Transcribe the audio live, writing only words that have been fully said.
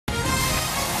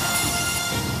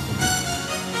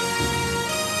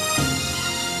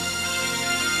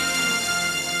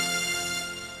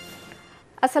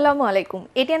আসসালামু আলাইকুম।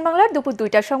 এটিএন বাংলার দুপুর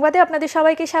 ২টার সংবাদে আপনাদের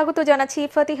সবাইকে স্বাগত জানাচ্ছি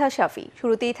ফাতিহা শাফি।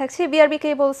 শুরুতেই থাকছে বিআরবি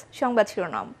কেবলস সংবাদ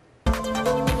শিরোনাম।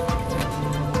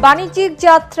 বাণিজ্যিক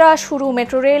যাত্রা শুরু,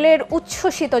 মেট্রো রেলের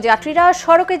উচ্ছ্বসিত যাত্রীরা,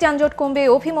 সড়কে যানজট কমবে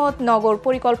অভিমত নগর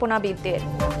পরিকল্পনাবিদদের।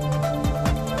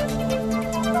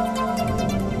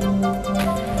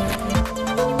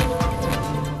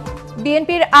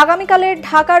 বিএনপির আগামীকালের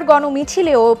ঢাকার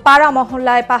গণমিছিলেও পাড়া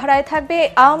মহল্লায় পাহারায় থাকবে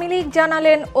আওয়ামী লীগ,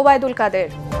 জানালেন ওবায়দুল কাদের।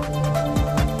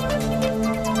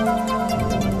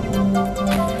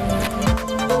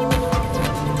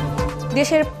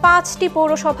 দেশের ৫টি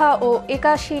পৌরসভা ও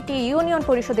 ৮১টি ইউনিয়ন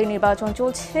পরিষদের নির্বাচন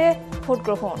চলছে, ভোট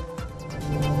গ্রহণ।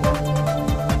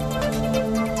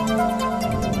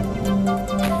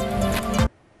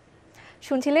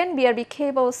 শুনছিলেন বিআরবি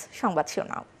কেবলস সংবাদ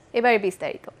শিরোনাম। এবারে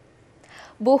বিস্তারিত।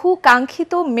 বহু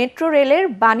কাঙ্ক্ষিত মেট্রো রেলের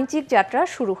বাণিজ্যিক যাত্রা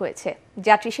শুরু হয়েছে।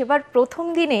 যাত্রী সেবার প্রথম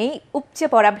দিনেই উপচে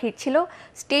পড়া ভিড় ছিল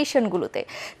স্টেশনগুলোতে।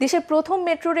 দেশের প্রথম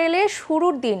মেট্রো রেলে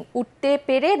শুরুর দিন উঠতে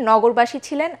পেরে নগরবাসী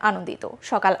ছিলেন আনন্দিত।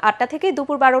 সকাল ৮টা থেকে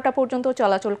দুপুর ১২টা পর্যন্ত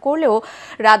চলাচল করলেও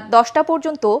রাত ১০টা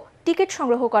পর্যন্ত টিকিট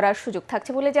সংগ্রহ করার সুযোগ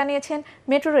থাকছে বলে জানিয়েছেন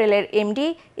মেট্রো রেলের এমডি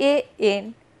AN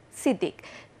সিদ্দিক।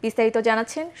 বিস্তারিত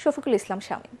জানাচ্ছেন শফিকুল ইসলাম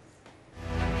শামীম।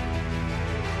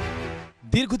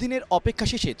 দীর্ঘদিনের অপেক্ষা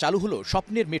শেষে চালু হলো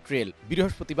স্বপ্নের মেট্রো রেল।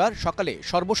 বৃহস্পতিবার সকালে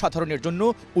সর্বসাধারণের জন্য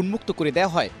উন্মুক্ত করে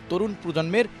দেওয়া হয় তরুণ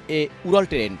প্রজন্মের উড়াল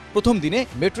ট্রেন। প্রথম দিনে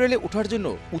মেট্রো রেলে ওঠার জন্য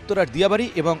উত্তরার দিয়াবাড়ি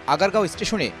এবং আগারগাঁও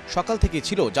স্টেশনে সকাল থেকে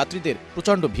ছিল যাত্রীদের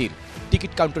প্রচণ্ড ভিড়।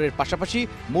 টিকিট কাউন্টারের পাশাপাশি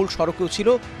মূল সড়কেও ছিল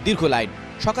দীর্ঘ লাইন।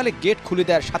 সকালে গেট খুলে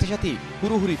দেওয়ার সাথে সাথেই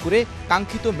হুড়োহুড়ি করে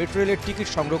কাঙ্ক্ষিত মেট্রো রেলের টিকিট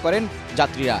সংগ্রহ করেন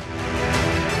যাত্রীরা।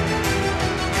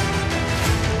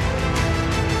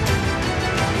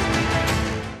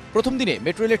 প্রথম দিনে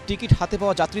মেট্রো রেলের টিকিট হাতে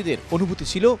পাওয়া যাত্রীদের অনুভূতি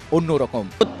ছিল অন্যরকম।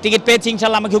 টিকিট পেয়েছি,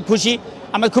 ইনশাআল্লাহ আমি খুব খুশি।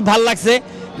 আমার খুব ভালো লাগছে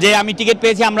যে আমি টিকিট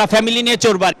পেয়েছি, আমরা ফ্যামিলি নিয়ে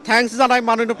চড়বার। থ্যাঙ্কস জানাই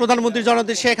মাননীয় প্রধানমন্ত্রী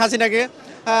জননেত্রী শেখ হাসিনাকে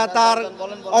তার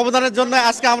অবদানের জন্য।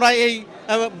 আজকে আমরা এই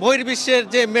বহির্বিশ্বের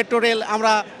যে মেট্রো রেল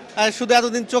আমরা শুধু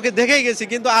এতদিন চোখে দেখেই গেছি,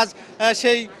 কিন্তু আজ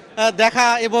সেই দেখা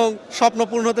এবং স্বপ্ন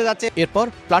পূর্ণ হতে যাচ্ছে। এরপর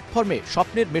প্ল্যাটফর্মে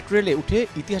স্বপ্নের মেট্রো রেলে উঠে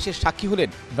ইতিহাসের সাক্ষী হলেন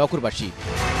নগরবাসী।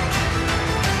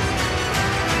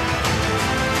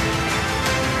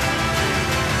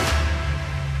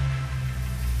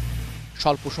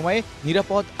 স্বল্প সময়ে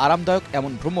নিরাপদ, আরামদায়ক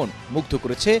এমন ভ্রমণ মুগ্ধ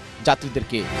করেছে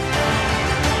যাত্রীদেরকে।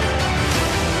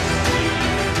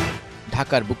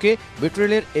 ঢাকার বুকে মেট্রো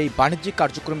রেলের এই বাণিজ্যিক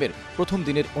কার্যক্রমের প্রথম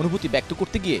দিনের অনুভূতি ব্যক্ত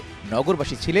করতে গিয়ে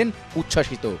নগরবাসী ছিলেন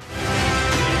উচ্ছ্বাসিত।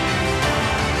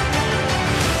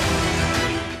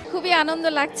 খুবই আনন্দ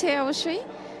লাগছে, অবশ্যই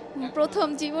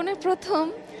জীবনের প্রথম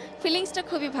ফিলিংসটা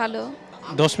খুবই ভালো।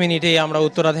 10 মিনিটেই আমরা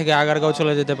উত্তরা থেকে আগারগাঁও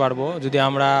চলে যেতে পারবো। যদি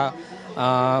আমরা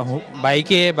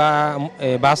বাইকে বা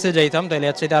বাসে যাইতাম তাহলে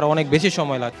সেটা আরো অনেক বেশি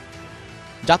সময় লাগবে।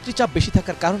 যাত্রী চাপ বেশি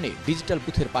থাকার কারণে ডিজিটাল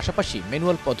বুথের পাশাপাশি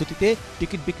ম্যানুয়াল পদ্ধতিতে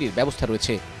টিকিট বিক্রির ব্যবস্থা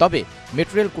রয়েছে। তবে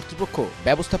মেট্রো রেল কর্তৃপক্ষ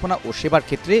ব্যবস্থাপনা ও সেবার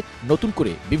ক্ষেত্রে নতুন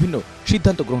করে বিভিন্ন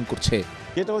সিদ্ধান্ত গ্রহণ করছে।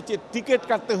 যেটা হচ্ছে টিকিট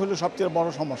কাটতে হলো সবচেয়ে বড়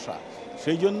সমস্যা।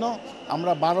 সেই জন্য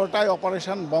আমরা 12টায়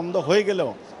অপারেশন বন্ধ হয়ে গেলেও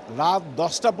রাত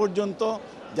 10টা পর্যন্ত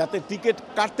যাতে টিকিট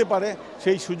কাটতে পারে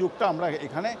সেই সুযোগটা আমরা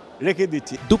এখানে রেখে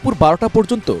দিচ্ছি। দুপুর 12টা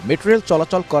পর্যন্ত মেট্রো রেল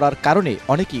চলাচল করার কারণে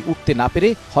অনেকেই উঠতে না পেরে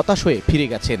হতাশ হয়ে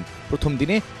ফিরে গেছেন। প্রথম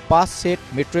দিনে 5 সেট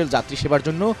মেট্রো রেল যাত্রী সেবার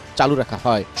জন্য চালু রাখা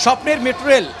হয়। স্বপ্নের মেট্রো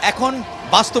রেল এখন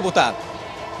বাস্তবতা।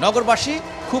 নগরবাসী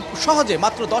খুব সহজে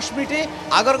মাত্র 10 মিনিটে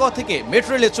আগারগাঁও থেকে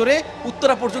মেট্রো রেলে চড়ে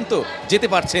উত্তরা পর্যন্ত যেতে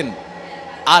পারছেন।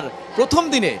 আর প্রথম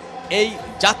দিনে এই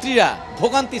যাত্রীরা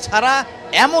ভোগান্তি ছাড়া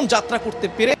এমন যাত্রা করতে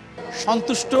পেরে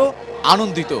সন্তুষ্ট,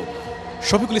 আনন্দিত।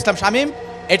 শফিকুল ইসলাম শামীম,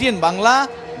 ATN বাংলা,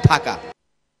 ঢাকা।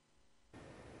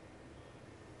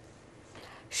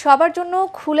 সবার জন্য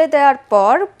খুলে দেওয়ার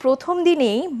পর প্রথম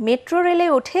দিনেই মেট্রো রেলে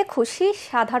ওঠে খুশি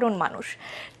সাধারণ মানুষ।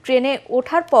 ট্রেনে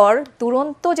ওঠার পর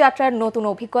দুরন্ত যাত্রার নতুন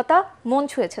অভিজ্ঞতা মন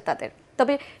ছুঁয়েছে তাদের।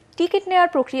 তবে টিকিট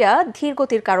নেওয়ার প্রক্রিয়া ধীর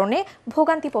গতির কারণে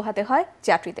ভোগান্তি পোহাতে হয়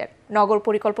যাত্রীদের। নগর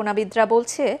পরিকল্পনাবিদরা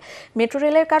বলছে, মেট্রো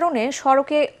রেলের কারণে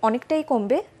সড়কে অনেকটাই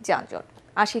কমবে যানজট।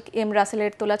 আশিক এম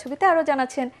রাসেলের তোলা ছবিতে আরও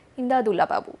জানাচ্ছেন ইমদাদুল্লাহ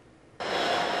বাবু।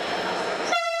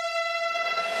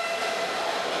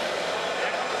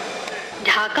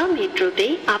 ঢাকা মেট্রোতে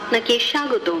আপনাকে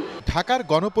স্বাগতম। ঢাকার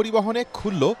গণপরিবহনে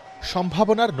খুলল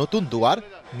সম্ভাবনার নতুন দুয়ার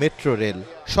মেট্রো রেল।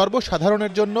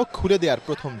 সর্বসাধারণের জন্য খুলে দেওয়ার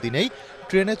প্রথম দিনেই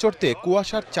ট্রেনে চড়তে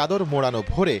কুয়াশার চাদর মোড়ানো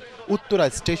ভোরে উত্তরা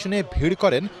স্টেশনে ভিড়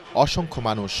করেন অসংখ্য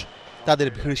মানুষ। তাদের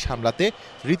ভিড় সামলাতে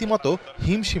রীতিমতো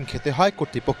হিমশিম খেতে হয়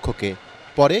কর্তৃপক্ষকে।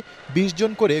 পরে 20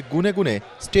 জন করে গুনে গুনে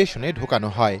স্টেশনে ঢোকানো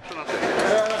হয়।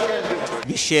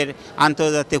 বিশ্বের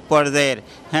আন্তর্জাতিক পর্যায়ের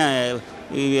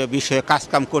বিষয়ে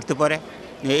কাজকাম করতে পারে,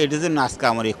 এটার জন্য আজকে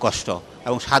আমার এই কষ্ট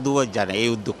এবং সাধুবাদ জানাই এই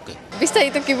উদ্যোগকে।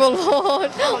 বিস্তারিত কি বলবো,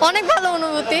 অনেক ভালো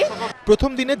অনুভূতি।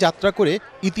 প্রথম দিনে যাত্রা করে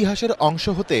ইতিহাসের অংশ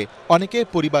হতে অনেকে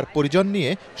পরিবার পরিজন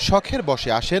নিয়ে শখের বসে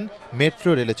আসেন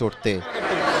মেট্রো রেলে চড়তে।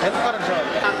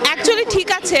 অ্যাকচুয়ালি ঠিক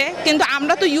আছে, কিন্তু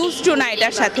আমরা তো ইউজ টু না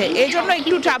এটার সাথে, এই জন্য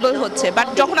একটু ট্রাবল হচ্ছে, বাট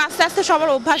যখন আস্তে আস্তে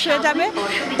সবার অভ্যাস হয়ে যাবে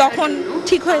তখন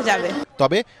ঠিক হয়ে যাবে।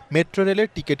 তবে মেট্রো রেলের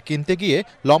টিকিট কিনতে গিয়ে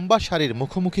লম্বা সারির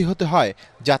মুখোমুখি হতে হয়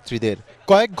যাত্রীদের।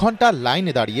 কয়েক ঘন্টা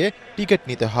লাইনে দাঁড়িয়ে টিকিট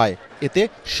নিতে হয়, এতে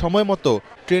সময় মতো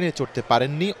ট্রেনে চড়তে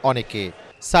পারেননি অনেকে।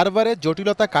 সার্ভারের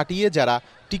জটিলতা কাটিয়ে যারা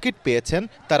টিকিট পেয়েছেন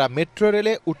তারা মেট্রো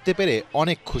রেলে উঠতে পেরে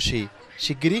অনেক খুশি।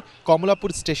 শিগগিরই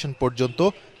কমলাপুর স্টেশন পর্যন্ত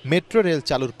মেট্রো রেল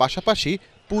চালুর পাশাপাশি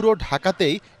পুরো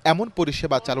ঢাকাতেই এমন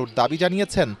পরিষেবা চালুর দাবি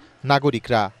জানিয়েছেন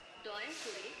নাগরিকরা।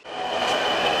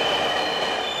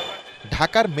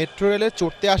 ঢাকার মেট্রো রেলে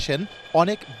চড়তে আসেন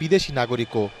অনেক বিদেশি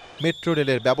নাগরিকও। মেট্রো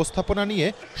রেলের ব্যবস্থাপনা নিয়ে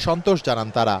সন্তোষ জানান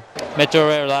তারা। Metro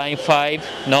Rail Line 5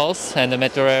 North and the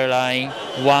Metro Rail Line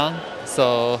 1, so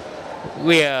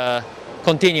we are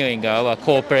continuing our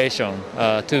cooperation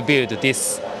to build this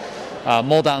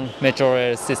modern metro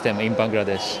rail system in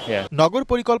Bangladesh. নগর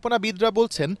পরিকল্পনাবিদরা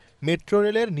বলছেন মেট্রো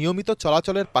রেলের নিয়মিত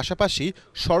চলাচলের পাশাপাশি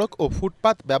সড়ক ও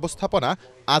ফুটপাত ব্যবস্থাপনা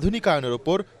আধুনিকায়নের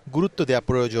উপর গুরুত্ব দেওয়া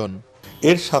প্রয়োজন।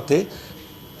 এর সাথে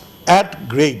অ্যাট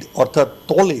গ্রেড অর্থাৎ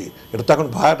তলে, এটা তো এখন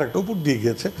ভায়াটাকে উপর দিয়ে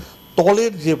গিয়েছে,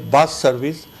 তলের যে বাস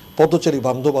সার্ভিস, পথচারী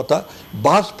বান্ধবতা,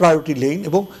 বাস প্রায়োরিটি লেন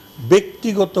এবং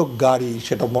ব্যক্তিগত গাড়ি,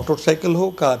 সেটা মোটরসাইকেল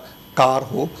হোক আর কার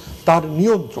হোক, তার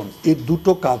নিয়ন্ত্রণ, এই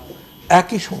দুটো কাজ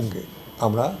একই সঙ্গে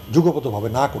আমরা যুগপতভাবে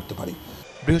না করতে পারি।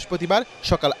 বৃহস্পতিবার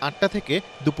সকাল ৮টা থেকে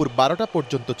দুপুর ১২টা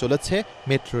পর্যন্ত চলেছে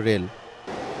মেট্রো রেল।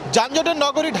 যানজটের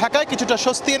নগরী ঢাকায় কিছুটা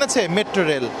স্বস্তি এনেছে মেট্রো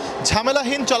রেল।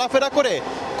 ঝামেলাহীন চলাফেরা করে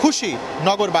খুশি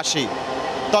নগরবাসী।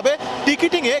 তবে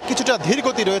টিকিটিংয়ে কিছুটা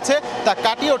ধীরগতি রয়েছে, তা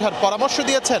কাটিয়ে ওঠার পরামর্শ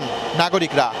দিয়েছেন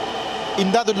নাগরিকরা।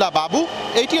 ইমদাদুল্লাহ বাবু,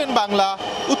 ATN বাংলা,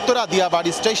 উত্তরা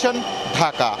দিয়াবাড়ি স্টেশন,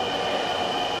 ঢাকা।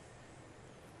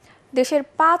 দেশের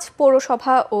 ৫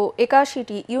 পৌরসভা ও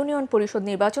 ৮১টি ইউনিয়ন পরিষদ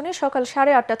নির্বাচনে সকাল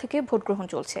 ৮:৩০ থেকে ভোট গ্রহণ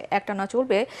চলছে। একটানা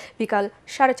চলবে বিকাল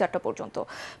 ৪:৩০ পর্যন্ত।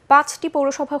 ৫টি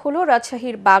পৌরসভা হলো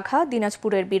রাজশাহীর বাঘা,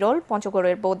 দিনাজপুরের বিরল,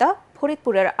 পঞ্চগড়ের বোদা,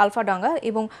 ফরিদপুরের আলফাডাঙ্গা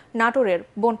এবং নাটোরের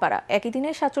বনপাড়া। একই দিনে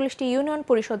 ৪৭টি ইউনিয়ন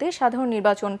পরিষদে সাধারণ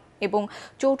নির্বাচন এবং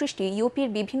 ৩৪টি ইউপির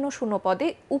বিভিন্ন শূন্য পদে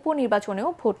উপনির্বাচনেও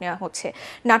ভোট নেওয়া হচ্ছে।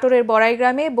 নাটোরের বড়াই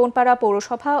গ্রামে বনপাড়া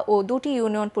পৌরসভা ও ২টি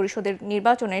ইউনিয়ন পরিষদের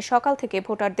নির্বাচনে সকাল থেকে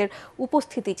ভোটারদের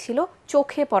উপস্থিতি ছিল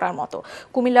চোখে পড়ার মতো।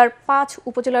 কুমিল্লার ৫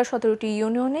 উপজেলার ১৭টি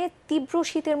ইউনিয়নে তীব্র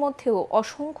শীতের মধ্যেও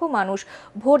অসংখ্য মানুষ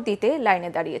ভোট দিতে লাইনে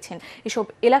দাঁড়িয়েছেন। এসব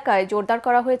এলাকায় জোরদার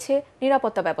করা হয়েছে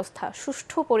নিরাপত্তা ব্যবস্থা।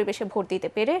 সুষ্ঠু পরিবেশে ভোট দিতে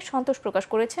পেরে সন্তোষ প্রকাশ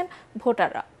করেছেন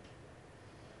ভোটাররা।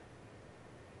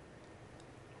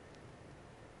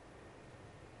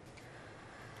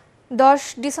 ১০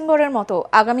 ডিসেম্বরের মতো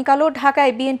আগামীকালও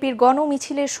ঢাকায় বিএনপির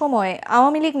গণমিছিলের সময়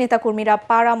আওয়ামী লীগ নেতাকর্মীরা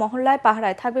পাড়া মহল্লায়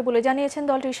পাহারায় থাকবে বলে জানিয়েছেন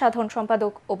দলটির সাধারণ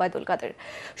সম্পাদক ওবায়দুল কাদের।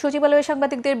 সচিবালয়ে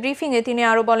সাংবাদিকদের ব্রিফিংয়ে তিনি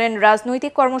আরও বলেন,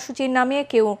 রাজনৈতিক কর্মসূচির নামে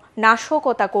কেউ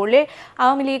নাশকতা করলে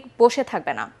আওয়ামী লীগ বসে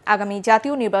থাকবে না। আগামী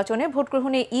জাতীয় নির্বাচনে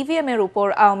ভোটগ্রহণে ইভিএমের উপর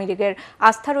আওয়ামী লীগের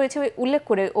আস্থা রয়েছে উল্লেখ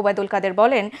করে ওবায়দুল কাদের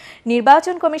বলেন,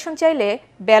 নির্বাচন কমিশন চাইলে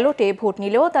ব্যালটে ভোট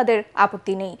নিলেও তাদের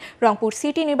আপত্তি নেই। রংপুর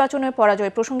সিটি নির্বাচনের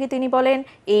পরাজয় প্রসঙ্গে তিনি বলেন,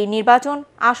 এই নির্বাচন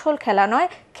আসল খেলা নয়,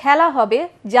 খেলা হবে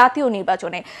জাতীয়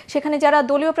নির্বাচনে। সেখানে যারা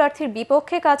দলীয় প্রার্থীর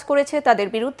বিপক্ষে কাজ করেছে তাদের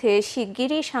বিরুদ্ধে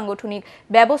শিগগিরই সাংগঠনিক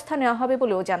ব্যবস্থা নেওয়া হবে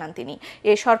বলেও জানান তিনি।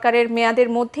 এ সরকারের মেয়াদের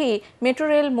মধ্যেই মেট্রো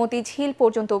রেল মতিঝিল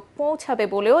পর্যন্ত পৌঁছাবে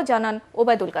বলেও জানান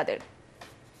ওবায়দুল কাদের।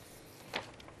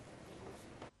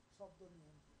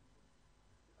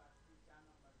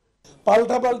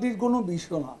 পাল্টাপাল্টির কোনো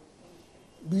বিষয় না,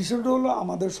 বিষয়টা হলো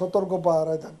আমাদের সতর্ক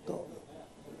পাহারায় থাকতে হবে।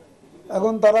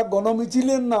 এখন তারা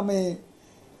গণমিছিলের নামে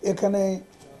এখানে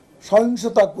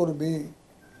সহিংসতা করবে,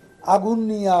 আগুন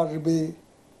নিয়ে আসবে,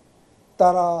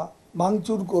 তারা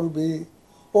ভাঙচুর করবে,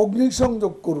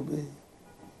 অগ্নিসংযোগ করবে,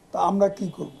 তা আমরা কি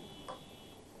করব?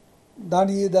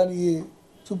 দাঁড়িয়ে দাঁড়িয়ে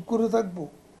চুপ করে থাকবো?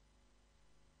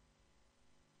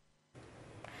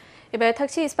 এবারে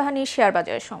থাকছে ইস্পাহানি শেয়ার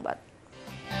বাজারের সংবাদ।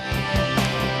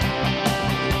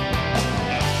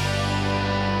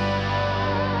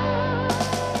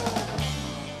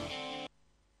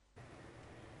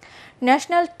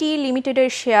 ন্যাশনাল টি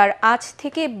লিমিটেডের শেয়ার আজ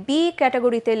থেকে বি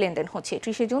ক্যাটাগরিতে লেনদেন হচ্ছে।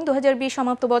 ৩০ জুন ২০২০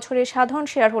 সমাপ্ত বছরে সাধারণ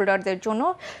শেয়ার হোল্ডারদের জন্য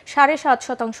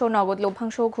 ৭.৫% নগদ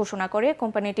লভ্যাংশ ঘোষণা করে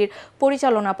কোম্পানিটির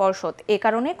পরিচালনা পর্ষদ। এ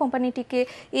কারণে কোম্পানিটিকে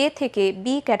এ থেকে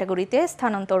বি ক্যাটাগরিতে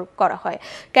স্থানান্তর করা হয়।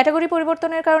 ক্যাটাগরি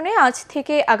পরিবর্তনের কারণে আজ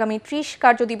থেকে আগামী ৩০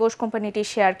 কার্যদিবস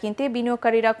কোম্পানিটির শেয়ার কিনতে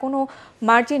বিনিয়োগকারীরা কোনো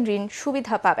মার্জিন ঋণ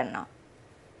সুবিধা পাবেন না।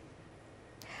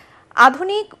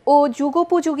 আধুনিক ও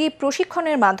যুগোপযোগী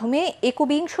প্রশিক্ষণের মাধ্যমে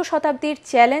একবিংশ শতাব্দীর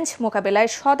চ্যালেঞ্জ মোকাবেলায়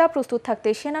সদা প্রস্তুত থাকতে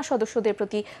সেনা সদস্যদের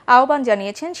প্রতি আহ্বান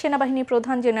জানিয়েছেন সেনাবাহিনী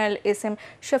প্রধান জেনারেল এস.এম.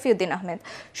 শফিউদ্দিন আহমেদ।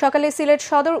 সকালে সিলেট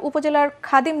সদর উপজেলার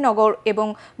খাদিমনগর এবং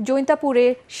জৈন্তাপুরে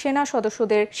সেনা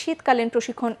সদস্যদের শীতকালীন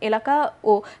প্রশিক্ষণ এলাকা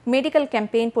ও মেডিকেল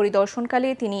ক্যাম্পেইন পরিদর্শনকালে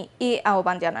তিনি এ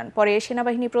আহ্বান জানান। পরে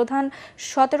সেনাবাহিনী প্রধান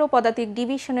 17 পদাতিক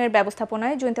ডিভিশনের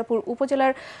ব্যবস্থাপনায় জৈন্তাপুর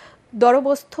উপজেলার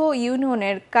দরবস্থ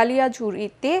ইউনিয়নের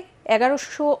কালিয়াঝুরিতে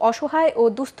 1100 অসহায় ও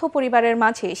দুস্থ পরিবারের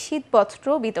মাঝে শীতবস্ত্র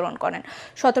বিতরণ করেন।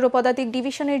 17 পদাতিক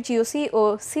ডিভিশনের জিওসি ও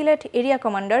Sylhet area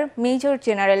commander major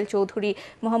general Chowdhury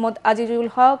Mohammad Azizul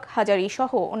হক হাজারি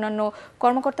সহ অন্যান্য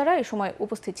কর্মকর্তারা এ সময়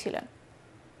উপস্থিত ছিলেন।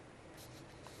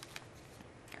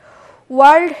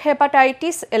 ওয়ার্ল্ড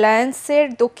হেপাটাইটিস অ্যালায়েন্সের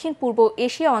দক্ষিণ পূর্ব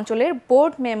এশিয়া অঞ্চলের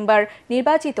বোর্ড মেম্বার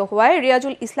নির্বাচিত হওয়ায়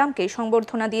রিয়াজুল ইসলামকে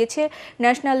সংবর্ধনা দিয়েছে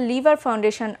national liver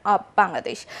foundation of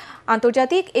Bangladesh.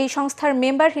 আন্তর্জাতিক এই সংস্থার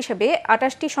মেম্বার হিসেবে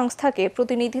 28টি সংস্থাকে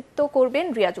প্রতিনিধিত্ব করবেন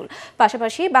রিয়াজুল।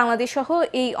 পাশাপাশি বাংলাদেশ সহ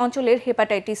এই অঞ্চলের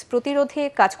হেপাটাইটিস প্রতিরোধে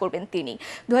কাজ করবেন তিনি।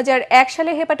 2001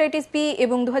 সালে হেপাটাইটিস বি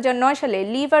এবং 2009 সালে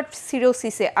লিভার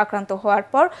সিরোসিসে আক্রান্ত হওয়ার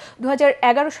পর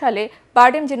 2011 সালে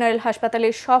বারডেম জেনারেল হাসপাতালে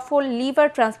সফল লিভার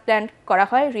ট্রান্সপ্ল্যান্ট করা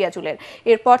হয় রিয়াজুলের।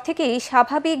 এরপর থেকেই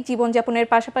স্বাভাবিক জীবনযাপনের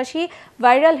পাশাপাশি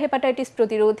ভাইরাল হেপাটাইটিস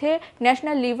প্রতিরোধে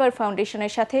ন্যাশনাল লিভার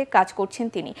ফাউন্ডেশনের সাথে কাজ করছেন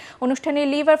তিনি। অনুষ্ঠানে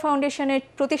লিভার ফাউন্ডেশনের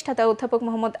প্রতিষ্ঠাতা অধ্যাপক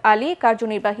মোহাম্মদ আলী,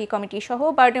 কার্যনির্বাহী কমিটি সহ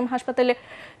বারডেম হাসপাতালে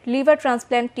লিভার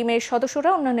ট্রান্সপ্ল্যান্ট টিমের সদস্যরা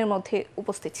অন্যান্যের মধ্যে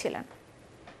উপস্থিত ছিলেন।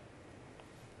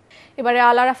 এবারে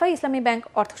আল আরাফা ইসলামী ব্যাংক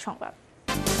অর্থ সংবাদ।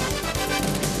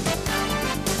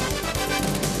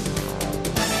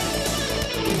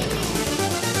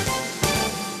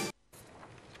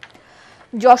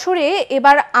 যশোরে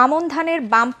এবার আমন ধানের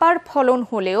বাম্পার ফলন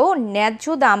হলেও ন্যায্য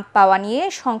দাম পাওয়া নিয়ে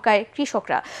শঙ্কায়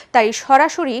কৃষকরা। তাই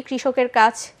সরাসরি কৃষকের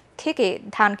কাছ থেকে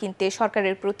ধান কিনতে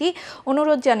সরকারের প্রতি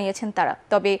অনুরোধ জানিয়েছেন তারা।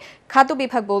 তবে খাদ্য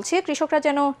বিভাগ বলছে কৃষকরা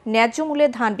যেন ন্যায্য মূল্যে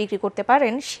ধান বিক্রি করতে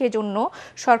পারেন সেজন্য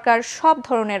সরকার সব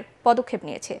ধরনের পদক্ষেপ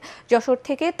নিয়েছে। যশোর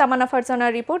থেকে তামান্না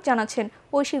ফারজানার রিপোর্ট, জানাচ্ছেন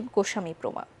ঐশী গোস্বামী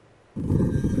প্রমা।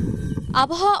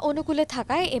 আবহাওয়া অনুকূলে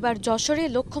থাকায় এবার যশোরে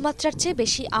লক্ষ্যমাত্রার চেয়ে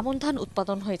বেশি আমন ধান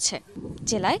উৎপাদন হয়েছে।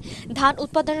 জেলায় ধান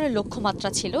উৎপাদনের লক্ষ্যমাত্রা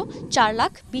ছিল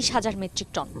 4,20,000 মেট্রিক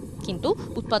টন, কিন্তু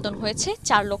উৎপাদন হয়েছে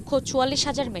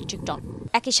 4,44,000 মেট্রিক টন।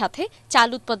 একই সাথে চাল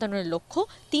উৎপাদনের লক্ষ্য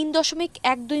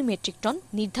 3.12 মেট্রিক টন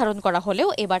নির্ধারণ করা হলেও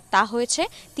এবার তা হয়েছে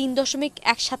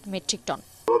 3.17 মেট্রিক টন।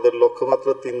 আমাদের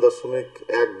লক্ষ্যমাত্রা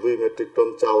 3.12 মেট্রিক টন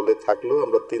চাউলে থাকলেও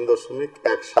আমরা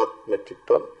 3.17 মেট্রিক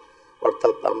টন,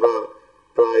 অর্থাৎ আমরা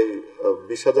প্রায়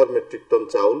 20,000 মেট্রিক টন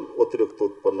চাউল অতিরিক্ত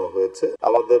উৎপন্ন হয়েছে।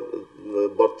 আমাদের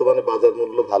বর্তমানে বাজার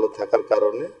মূল্য ভালো থাকার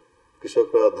কারণে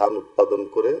কৃষকরা ধান উৎপাদন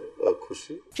করে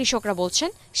খুশি। কৃষকরা বলছেন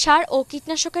সার ও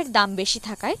কীটনাশকের দাম বেশি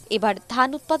থাকায় এবার ধান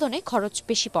উৎপাদনে খরচ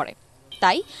বেশি পড়ে।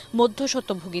 তাই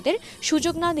মধ্যস্বত্বভোগীদের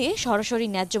সুযোগ না দিয়ে সরাসরি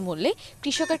ন্যায্য মূল্যে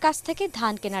কৃষকের কাছ থেকে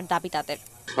ধান কেনার দাবি তাদের।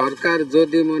 সরকার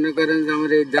যদি মনে করেন যে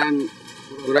আমার এই ধান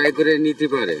ক্রয় করে নিতে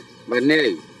পারে বা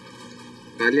নেই,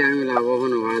 তাহলে আমি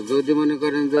লাভবান হব। আর যদি মনে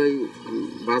করেন যে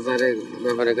বাজারে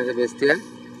ব্যাপারের কাছে বেচতে হয়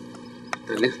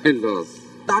তাহলে লস।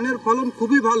 ধানের ফলন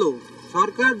খুবই ভালো।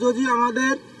 সরকার যদি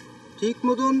আমাদের ঠিক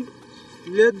মতন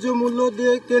ন্যায্য মূল্য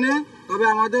দিয়ে কেনে তবে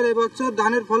আমাদের এবছর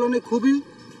ধানের ফলনে খুবই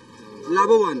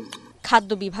লাভবান।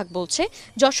 খাদ্য বিভাগ বলছে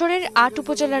যশোরের 8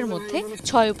 উপজেলার মধ্যে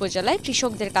 6 উপজেলায়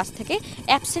কৃষকদের কাছ থেকে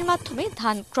অ্যাপসের মাধ্যমে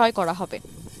ধান ক্রয় করা হবে।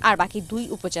 আর বাকি 2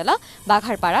 উপজেলা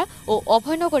বাঘারপাড়া ও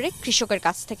অভয়নগরে কৃষকের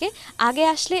কাছ থেকে আগে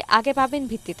আসলে আগে পাবেন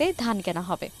ভিত্তিতে ধান কেনা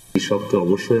হবে। কৃষককে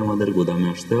অবশ্যই আমাদের গোদামে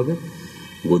আসতে হবে।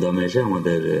 গোদামে এসে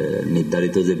আমাদের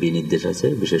নির্ধারিত যে বিনির্দেশ আছে,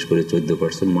 বিশেষ করে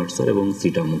 14% মার্চার এবং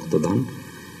সিটা মুক্ত ধান,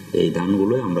 এই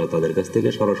ধানগুলো আমরা তাদের কাছ থেকে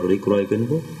সরাসরি ক্রয়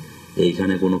কিনবো।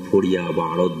 এইখানে কোনো ফড়িয়া বা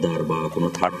আড়তদার বা কোনো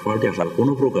থার্ড পার্টি আসার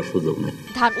কোনো প্রকার সুযোগ নেই।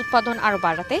 ধান উৎপাদন আরো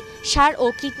বাড়াতে সার ও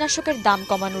কীটনাশকের দাম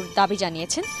কমানোর দাবি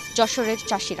জানিয়েছেন যশোরের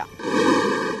চাষিরা।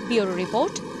 Bureau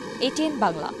report, ATN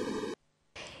Bangla.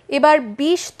 এবার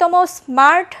 20তম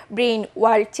স্মার্ট ব্রেইন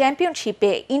ওয়ার্ল্ড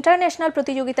চ্যাম্পিয়নশিপে ইন্টারন্যাশনাল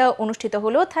প্রতিযোগিতা অনুষ্ঠিত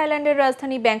হলো থাইল্যান্ডের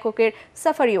রাজধানী ব্যাংককের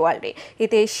সাফারি ওয়ার্ল্ডে।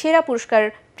 এতে সেরা পুরস্কার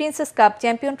প্রিন্সেস কাপ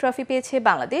চ্যাম্পিয়ন ট্রফি পেয়েছে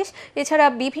বাংলাদেশ। এছাড়া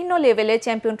বিভিন্ন লেভেলে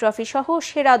চ্যাম্পিয়ন ট্রফি সহ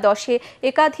সেরা 10-এ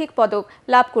একাধিক পদক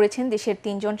লাভ করেছেন দেশের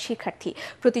 3 জন শিক্ষার্থী।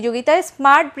 প্রতিযোগিতায়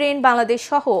স্মার্ট ব্রেন বাংলাদেশ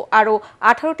সহ আরও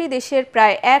 18টি দেশের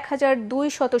প্রায়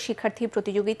 1,200 শিক্ষার্থী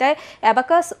প্রতিযোগিতায়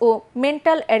অ্যাবাকাস ও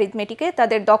মেন্টাল অ্যারিথমেটিকে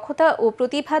তাদের দক্ষতা ও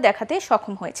প্রতিভা দেখাতে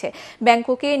সক্ষম হয়েছে।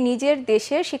 ব্যাংককে নিজের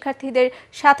দেশের শিক্ষার্থীদের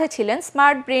সাথে ছিলেন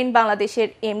স্মার্ট ব্রেন বাংলাদেশের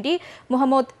এমডি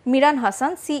মোহাম্মদ মিরান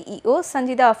হাসান, সিইও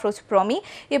সঞ্জিদা আফরোজ প্রমি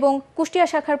এবং কুষ্টিয়া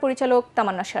শাখার পরিচালক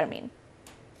তামান্না শারমিন।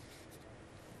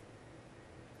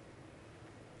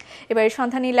 এবারে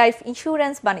সন্ধানী লাইফ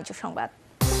ইন্স্যুরেন্স বাণিজ্য সংবাদ।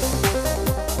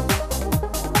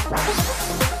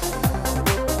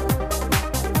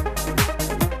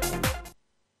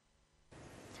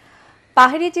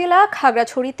 পাহাড়ি জেলা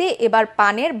খাগড়াছড়িতে এবার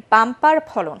পানের বাম্পার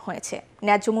ফলন হয়েছে।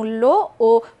 ন্যায্য মূল্য ও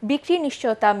বিক্রি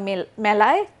নিশ্চয়তা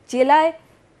মেলায় জেলায়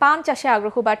পান চাষে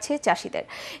আগ্রহ বাড়ছে চাষিদের।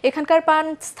 এখানকার পান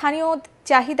স্থানীয়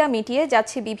চাহিদা মিটিয়ে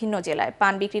যাচ্ছে বিভিন্ন জেলায়।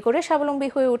 পান বিক্রি করে স্বাবলম্বী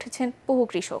হয়ে উঠেছেন বহু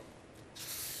কৃষক।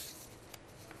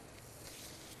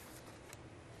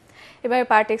 এবার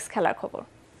পার্টেক্স খেলার খবর।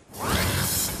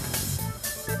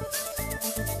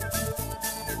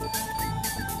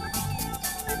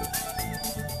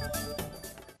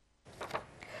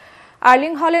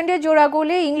 আর্লিং হল্যান্ডের জোড়া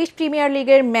গোলে ইংলিশ প্রিমিয়ার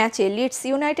লিগের ম্যাচে লিডস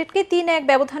ইউনাইটেডকে ৩-১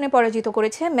 ব্যবধানে পরাজিত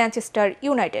করেছে ম্যানচেস্টার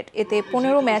ইউনাইটেড। এতে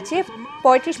 ১৫ ম্যাচে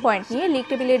 ৩৫ পয়েন্ট নিয়ে লিগ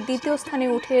টেবিলের দ্বিতীয় স্থানে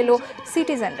উঠে এলো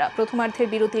সিটিজেনরা। প্রথমার্ধের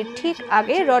বিরতির ঠিক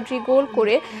আগে রড্রি গোল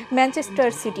করে ম্যানচেস্টার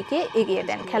সিটিকে এগিয়ে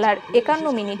দেন। খেলার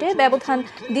 ৫১ মিনিটে ব্যবধান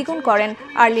দ্বিগুণ করেন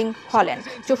আর্লিং হল্যান্ড।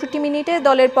 ৬৪ মিনিটে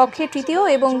দলের পক্ষে তৃতীয়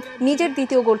এবং নিজের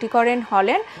দ্বিতীয় গোলটি করেন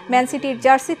হল্যান্ড। ম্যান সিটির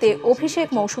জার্সিতে অভিষেক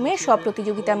মৌসুমে সব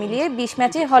প্রতিযোগিতা মিলিয়ে ২০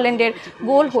 ম্যাচে হল্যান্ডের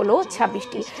গোল হলো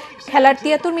 ২৬টি। খেলার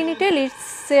 ৭৩ মিনিটে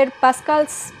লিডসের পাসকাল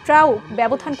স্ট্রাউ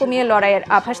ব্যবধান কমিয়ে লড়াইয়ের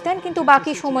আভাস দেন, কিন্তু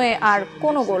বাকি সময়ে আর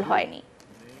কোনো গোল হয়নি।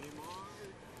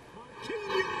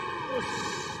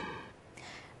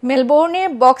 মেলবোর্নে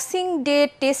বক্সিং ডে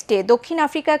টেস্টে দক্ষিণ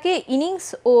আফ্রিকাকে ইনিংস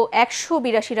ও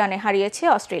 ১৮২ রানে হারিয়েছে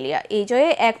অস্ট্রেলিয়া। এই জয়ে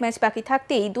এক ম্যাচ বাকি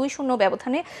থাকতেই ২-০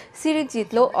 ব্যবধানে সিরিজ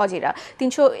জিতল অজিরা।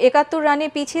 ৩৭১ রানে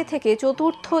পিছিয়ে থেকে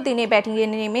চতুর্থ দিনে ব্যাটিংয়ে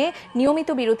নেমে নিয়মিত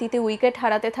বিরতিতে উইকেট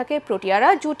হারাতে থাকে প্রোটিয়ারা।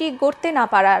 জুটি গড়তে না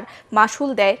পারার মাশুল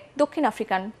দেয় দক্ষিণ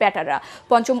আফ্রিকান ব্যাটাররা।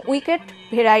 পঞ্চম উইকেট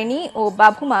ভেরাইনি ও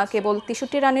বাভুমা কেবল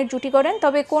 ৬৩ রানের জুটি করেন,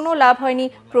 তবে কোনো লাভ হয়নি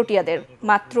প্রোটিয়াদের।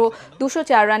 মাত্র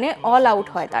 ২০৪ রানে অল আউট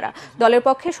হয় তারা। দলের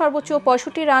পক্ষে সর্বোচ্চ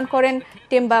 ৬৫ রান করেন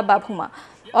টেম্বা বাভুমা।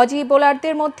 অজি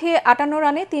বোলারদের মধ্যে ৫৮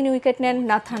 রানে ৩ উইকেট নেন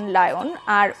নাথান লায়ন,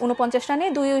 আর ৪৯ রানে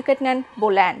 ২ উইকেট নেন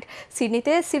বোল্যান্ড।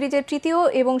 সিডনিতে সিরিজের তৃতীয়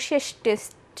এবং শেষ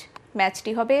টেস্ট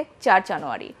ম্যাচটি হবে ৪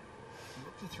 জানুয়ারি।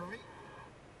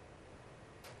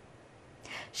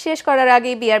 শেষ করার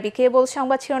আগে বিআরবি কেবল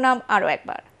সংবাদ শিরোনাম আরও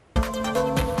একবার।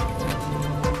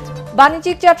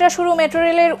 বাণিজ্যিক যাত্রা শুরু, মেট্রো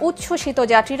রেলের উচ্ছ্বসিত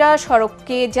যাত্রীরা।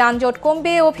 সড়কে যানজট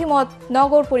কমবে, অভিমত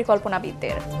নগর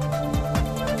পরিকল্পনাবিদদের।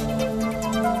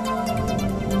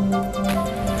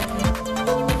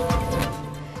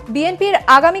 বিএনপির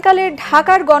আগামীকালের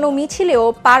ঢাকার গণমিছিলেও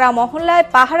পাড়া মহল্লায়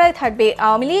পাহারায় থাকবে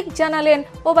আওয়ামী লীগ, জানালেন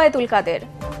ওবায়দুল কাদের।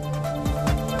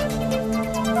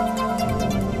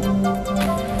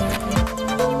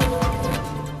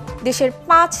 দেশের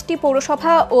 ৫টি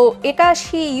পৌরসভা ও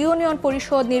 ৮১ ইউনিয়ন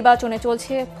পরিষদ নির্বাচনে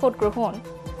চলছে ভোট গ্রহণ।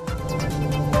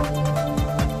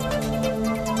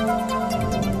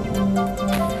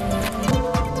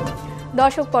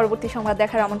 দর্শক, পরবর্তী সংবাদ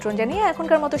দেখার আমন্ত্রণ জানিয়ে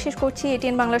এখনকার মতো শেষ করছি।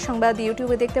 এটিএন বাংলা সংবাদ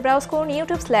ইউটিউবে দেখতে ব্রাউজ করুন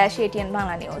youtube/atn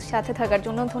bangla news। সাথে থাকার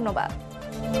জন্য ধন্যবাদ।